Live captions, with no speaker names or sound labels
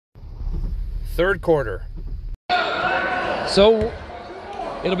third quarter. So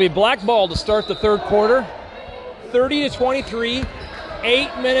it'll be black ball to start the third quarter. 30-23,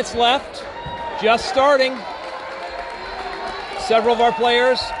 8 minutes left, just starting. Several of our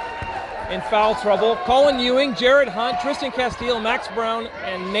players in foul trouble. Colin Ewing, Jared Hunt, Tristan Castile, Max Brown,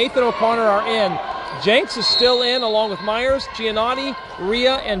 and Nathan O'Connor are in. Jenks is still in, along with Myers, Giannotti,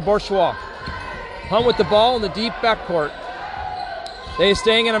 Ria, and Bourgeois. Hunt with the ball in the deep backcourt. They are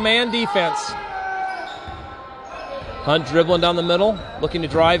staying in a man defense. Hunt dribbling down the middle, looking to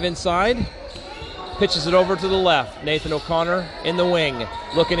drive inside. Pitches it over to the left. Nathan O'Connor in the wing.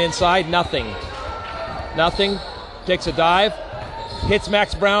 Looking inside, nothing. Nothing. Takes a dive. Hits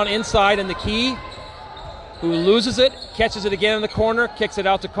Max Brown inside in the key, who loses it, catches it again in the corner, kicks it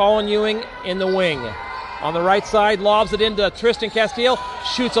out to Colin Ewing in the wing. On the right side, lobs it into Tristan Castile,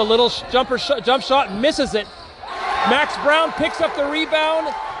 shoots a little jump shot, misses it. Max Brown picks up the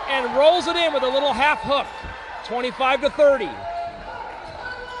rebound and rolls it in with a little half hook. 25-30.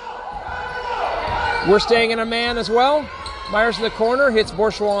 We're staying in a man as well. Myers in the corner, hits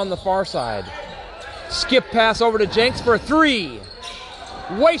Bourgeois on the far side. Skip pass over to Jenks for a three.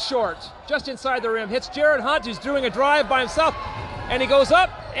 Way short, just inside the rim. Hits Jared Hunt, who's doing a drive by himself, and he goes up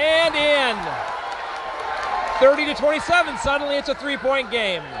and in. 30-27, suddenly it's a three-point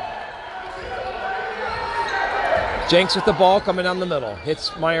game. Jenks with the ball coming down the middle.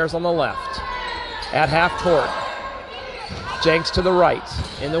 Hits Myers on the left. At half court. Jenks to the right,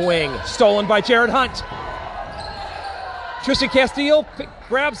 in the wing. Stolen by Jared Hunt. Tristan Castile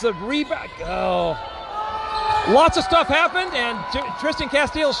grabs the rebound. Oh. Lots of stuff happened, and Tristan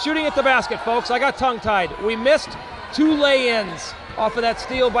Castile shooting at the basket, folks. I got tongue-tied. We missed two lay-ins off of that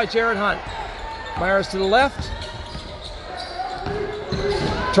steal by Jared Hunt. Myers to the left.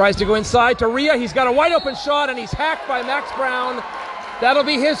 Tries to go inside to Ria. He's got a wide-open shot, and he's hacked by Max Brown. That'll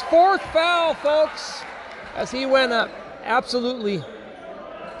be his fourth foul, folks, as he went up. Absolutely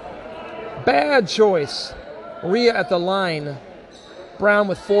bad choice. Ria at the line. Brown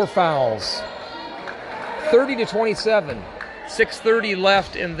with 4 fouls. 30-27. 6:30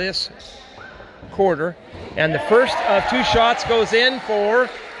 left in this quarter. And the first of 2 shots goes in for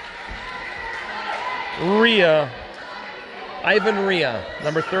Ria. Ivan Ria,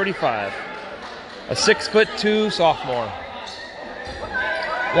 number 35. A 6'2" sophomore.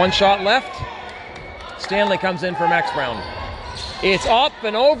 1 shot left. Stanley comes in for Max Brown. It's up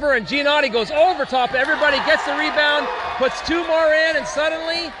and over, and Giannotti goes over top. Everybody gets the rebound, puts 2 more in, and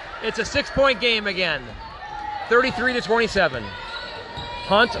suddenly it's a 6-point game again. 33-27.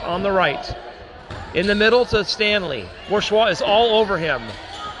 Hunt on the right. In the middle to Stanley. Bourgeois is all over him.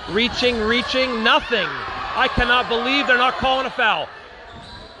 Reaching, nothing. I cannot believe they're not calling a foul.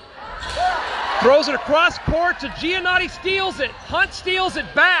 Throws it across court to Giannotti, steals it. Hunt steals it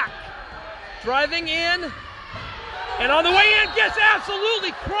back. Driving in. And on the way in, gets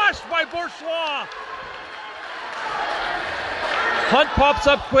absolutely crushed by Bourgeois. Hunt pops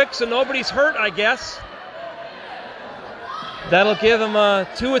up quick, so nobody's hurt, I guess. That'll give him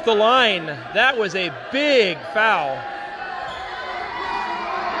 2 at the line. That was a big foul.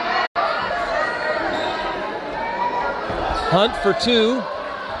 Hunt for 2.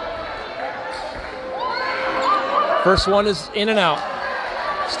 First one is in and out.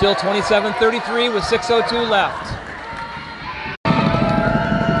 Still 27-33 with 6:02 left.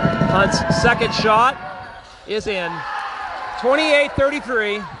 Hunt's second shot is in.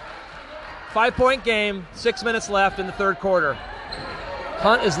 28-33. 5-point game, 6 minutes left in the third quarter.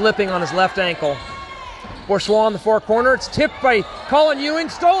 Hunt is lipping on his left ankle. Bourgeois in the far corner. It's tipped by Colin Ewing.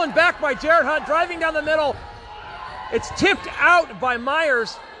 Stolen back by Jared Hunt, driving down the middle. It's tipped out by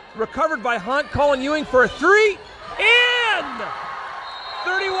Myers. Recovered by Hunt. Colin Ewing for a 3. In!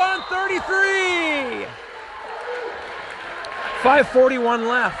 31-33. 5:41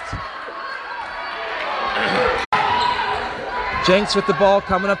 left. Jenks with the ball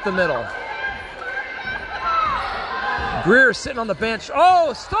coming up the middle. Greer sitting on the bench.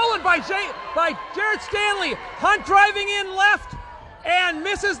 Oh, stolen by Jared Stanley. Hunt driving in left and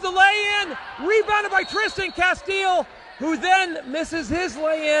misses the lay-in. Rebounded by Tristan Castile, who then misses his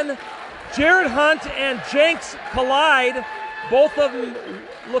lay-in. Jared Hunt and Jenks collide. Both of them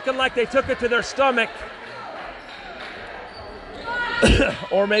looking like they took it to their stomach.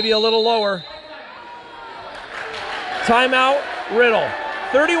 Or maybe a little lower. Timeout, Riddle.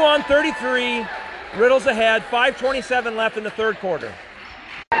 31-33. Riddle's ahead. 5:27 left in the third quarter.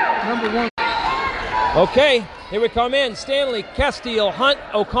 Number 1. Okay, here we come in. Stanley, Castile, Hunt,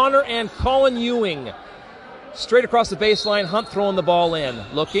 O'Connor, and Colin Ewing. Straight across the baseline, Hunt throwing the ball in.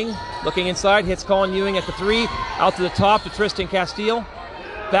 Looking inside, hits Colin Ewing at the 3. Out to the top to Tristan Castile.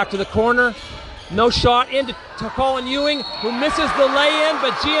 Back to the corner. No shot into to Colin Ewing, who misses the lay-in,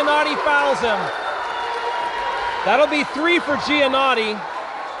 but Giannotti fouls him. That'll be 3 for Giannotti.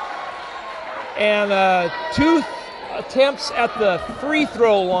 And 2 attempts at the free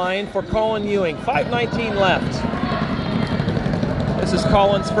throw line for Colin Ewing. 5:19 left. This is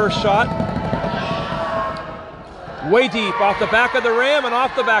Colin's first shot. Way deep, off the back of the rim and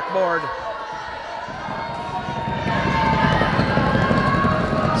off the backboard.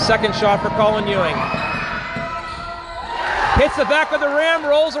 Second shot for Colin Ewing. Hits the back of the rim,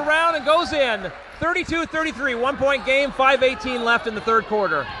 rolls around and goes in. 32-33, 1-point game, 5:18 left in the third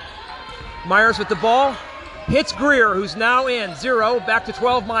quarter. Myers with the ball. Hits Greer, who's now in. 0, back to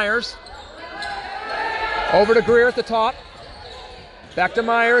 12 Myers. Over to Greer at the top. Back to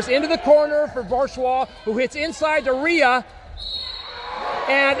Myers, into the corner for Bourgeois, who hits inside to Rhea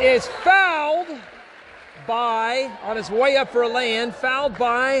and is fouled by, on his way up for a lay-in, fouled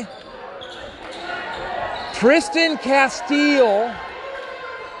by Tristan Castile,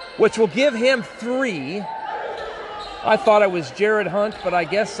 which will give him 3. I thought it was Jared Hunt, but I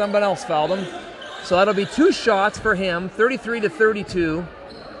guess someone else fouled him. So that'll be 2 shots for him, 33-32,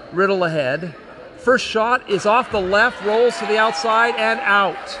 Riddle ahead. First shot is off the left, rolls to the outside and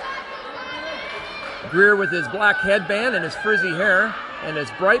out. Greer with his black headband and his frizzy hair and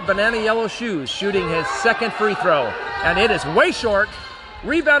his bright banana yellow shoes, shooting his second free throw. And it is way short.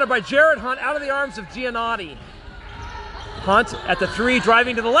 Rebounded by Jared Hunt out of the arms of Giannotti. Hunt at the 3,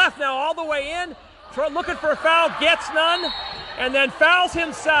 driving to the left now, all the way in. Looking for a foul, gets none, and then fouls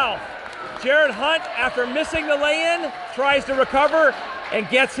himself. Jared Hunt, after missing the lay-in, tries to recover and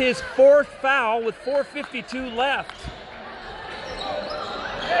gets his 4th foul with 4:52 left.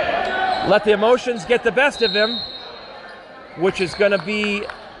 Let the emotions get the best of him, which is going to be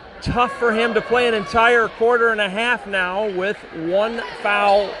tough for him to play an entire quarter and a half now with 1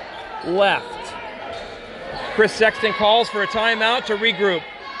 foul left. Chris Sexton calls for a timeout to regroup.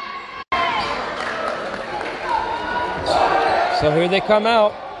 So here they come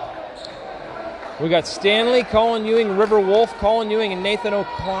out. We got Stanley, Colin Ewing, River Wolf, Colin Ewing, and Nathan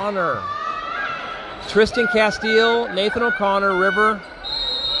O'Connor. Tristan Castile, Nathan O'Connor, River,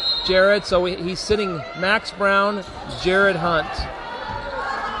 Jared. So he's sitting Max Brown, Jared Hunt.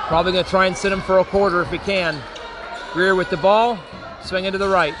 Probably going to try and sit him for a quarter if he can. Greer with the ball, swinging to the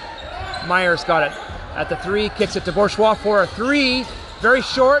right. Myers got it at the 3, kicks it to Bourgeois for a 3. Very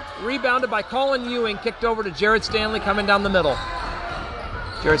short, rebounded by Colin Ewing, kicked over to Jared Stanley coming down the middle.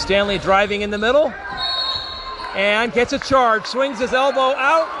 Jared Stanley driving in the middle and gets a charge, swings his elbow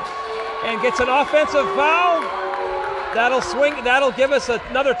out and gets an offensive foul. That'll give us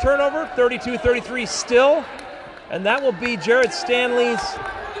another turnover, 32-33 still, and that will be Jared Stanley's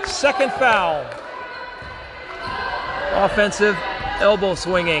 2nd foul. Offensive elbow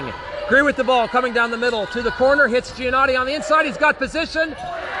swinging. Greer with the ball, coming down the middle to the corner, hits Giannotti on the inside. He's got position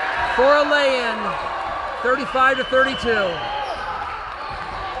for a lay-in, 35-32.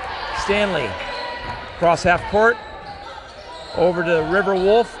 Stanley, cross half court, over to River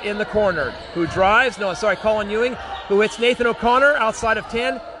Wolf in the corner, who drives, Colin Ewing, who hits Nathan O'Connor outside of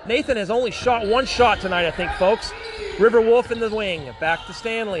 10. Nathan has only shot 1 shot tonight, I think, folks. River Wolf in the wing, back to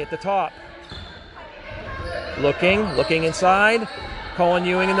Stanley at the top. Looking inside, Colin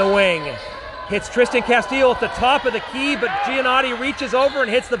Ewing in the wing. Hits Tristan Castile at the top of the key, but Giannotti reaches over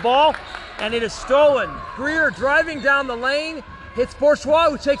and hits the ball, and it is stolen. Greer driving down the lane, hits Bourgeois,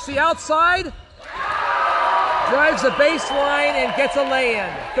 who takes the outside, drives the baseline, and gets a lay-in.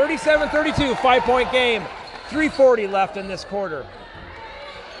 37-32, 5-point game. 3:40 left in this quarter.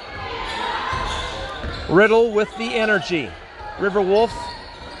 Riddle with the energy. River Wolf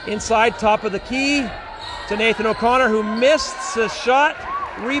inside, top of the key, to Nathan O'Connor, who missed the shot,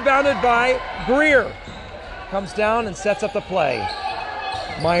 rebounded by Greer. Comes down and sets up the play.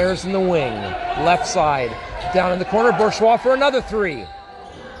 Myers in the wing, left side. Down in the corner, Bourgeois for another 3.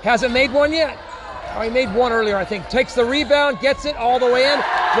 Hasn't made one yet. Oh, he made 1 earlier, I think. Takes the rebound, gets it all the way in,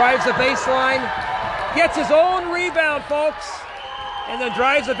 drives the baseline, gets his own rebound, folks, and then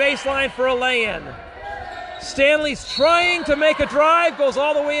drives the baseline for a lay-in. Stanley's trying to make a drive, goes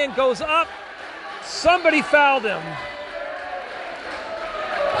all the way in, goes up. Somebody fouled him.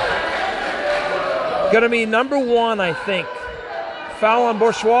 Gonna be number 1, I think. Foul on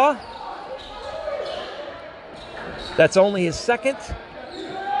Bourgeois. That's only his 2nd.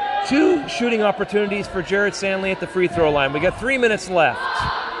 2 shooting opportunities for Jared Stanley at the free throw line. We got 3 minutes left.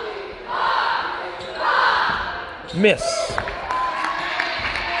 Miss.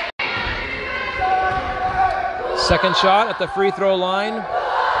 Second shot at the free throw line.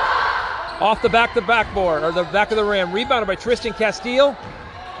 Off the backboard, or the back of the rim. Rebounded by Tristan Castile.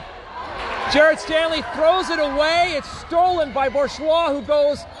 Jared Stanley throws it away. It's stolen by Bourgeois, who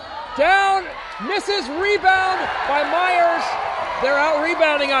goes down, misses, rebound by Myers. They're out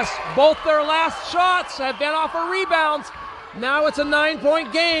rebounding us. Both their last shots have been off of rebounds. Now it's a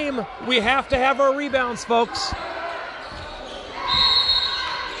 9-point game. We have to have our rebounds, folks.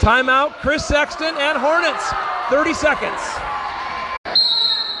 Timeout, Chris Sexton and Hornets. 30 seconds.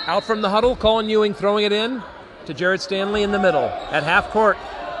 Out from the huddle, Colin Ewing throwing it in to Jared Stanley in the middle. At half court,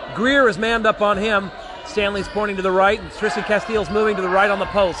 Greer is manned up on him. Stanley's pointing to the right, and Tristan Castile's moving to the right on the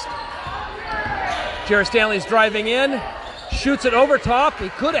post. Jared Stanley's driving in, shoots it over top. He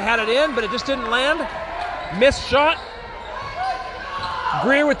could have had it in, but it just didn't land. Missed shot.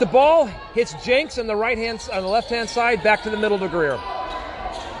 Greer with the ball, hits Jenks on the left-hand side, back to the middle to Greer.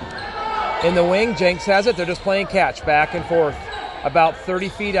 In the wing, Jenks has it. They're just playing catch, back and forth, about 30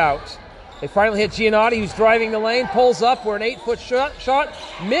 feet out. They finally hit Giannotti, who's driving the lane, pulls up. We're an 8-foot shot,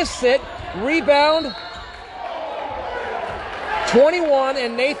 missed it, rebound. 21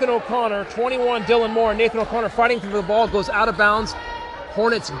 and Nathan O'Connor, 21 Dylan Moore. Nathan O'Connor fighting for the ball, goes out of bounds.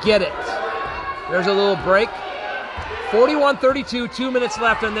 Hornets get it. There's a little break. 41-32, 2 minutes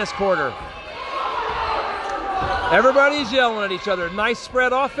left in this quarter. Everybody's yelling at each other. Nice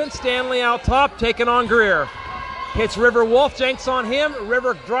spread offense. Stanley out top, taking on Greer. Hits River Wolf, Jenks on him.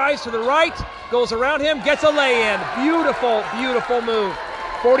 River drives to the right, goes around him, gets a lay-in. Beautiful, beautiful move.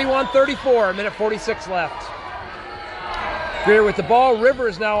 41-34, a minute 46 left. Greer with the ball. River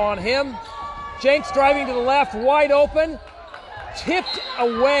is now on him. Jenks driving to the left, wide open. Tipped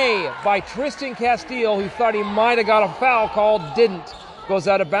away by Tristan Castile, who thought he might have got a foul called, didn't. Goes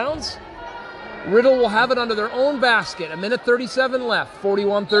out of bounds. Riddle will have it under their own basket. A minute 37 left,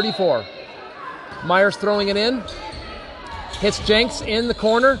 41-34. Myers throwing it in. Hits Jenks in the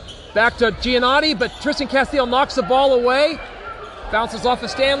corner. Back to Giannotti, but Tristan Castile knocks the ball away. Bounces off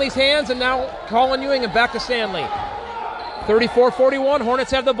of Stanley's hands, and now Colin Ewing and back to Stanley. 34-41, Hornets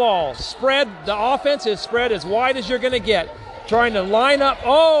have the ball. Spread, the offense is spread as wide as you're going to get. Trying to line up.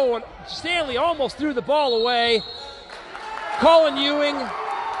 Oh, and Stanley almost threw the ball away. Colin Ewing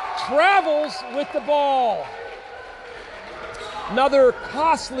travels with the ball. Another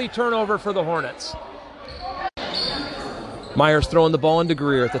costly turnover for the Hornets. Myers throwing the ball into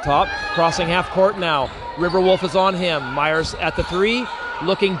Greer at the top. Crossing half court now. River Wolf is on him. Myers at the three.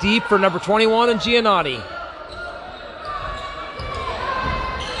 Looking deep for number 21 and Giannotti.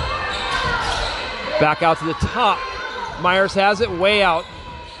 Back out to the top. Myers has it way out.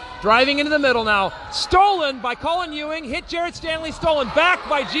 Driving into the middle now. Stolen by Colin Ewing. Hit Jared Stanley. Stolen back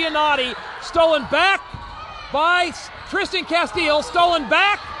by Giannotti. Stolen back by Tristan Castile. Stolen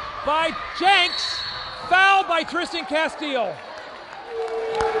back by Jenks. Foul by Tristan Castile.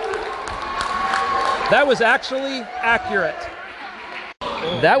 That was actually accurate.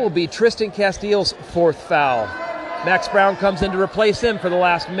 That will be Tristan Castile's fourth foul. Max Brown comes in to replace him for the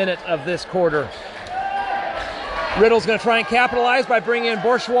last minute of this quarter. Riddle's going to try and capitalize by bringing in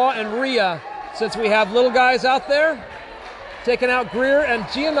Bourgeois and Rhea, since we have little guys out there. Taking out Greer and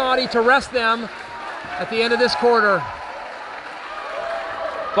Giannotti to rest them at the end of this quarter.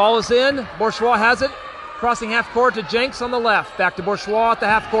 Ball is in. Bourgeois has it. Crossing half court to Jenks on the left. Back to Bourgeois at the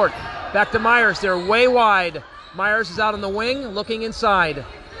half court. Back to Myers. They're way wide. Myers is out on the wing, looking inside.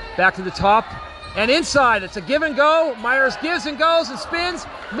 Back to the top. And inside, it's a give and go. Myers gives and goes and spins.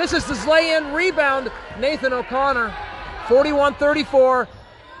 Misses this lay-in. Rebound, Nathan O'Connor. 41-34.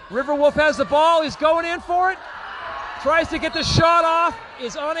 River Wolf has the ball. He's going in for it. Tries to get the shot off.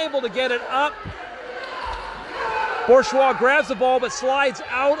 Is unable to get it up. Bourgeois grabs the ball but slides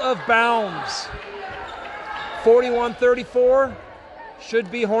out of bounds. 41-34. Should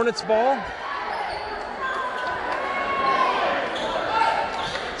be Hornets ball.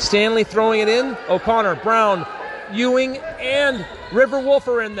 Stanley throwing it in. O'Connor, Brown, Ewing, and River Wolf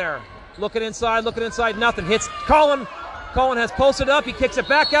are in there. Looking inside, nothing. Hits Colin. Colin has posted up. He kicks it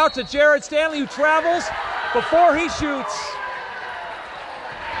back out to Jared Stanley, who travels before he shoots.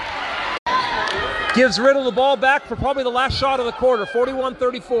 Gives Riddle the ball back for probably the last shot of the quarter.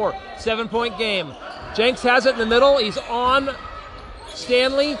 41-34, 7-point game. Jenks has it in the middle. He's on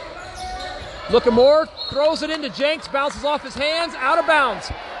Stanley. Looking more, throws it into Jenks, bounces off his hands, out of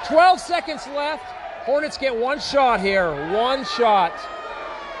bounds. 12 seconds left. Hornets get one shot here, one shot.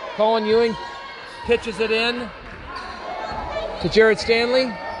 Colin Ewing pitches it in to Jared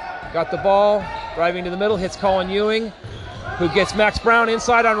Stanley. Got the ball, driving to the middle, hits Colin Ewing, who gets Max Brown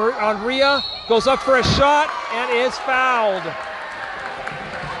inside on Rhea, goes up for a shot, and is fouled.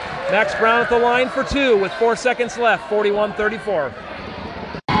 Max Brown at the line for two with 4 seconds left, 41-34.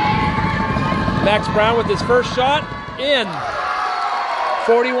 Max Brown with his first shot, in.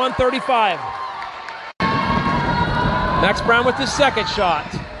 41-35. Max Brown with his second shot.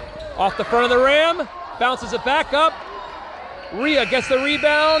 Off the front of the rim, bounces it back up. Rhea gets the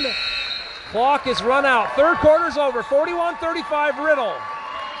rebound. Clock is run out. Third quarter's over, 41-35 Riddle.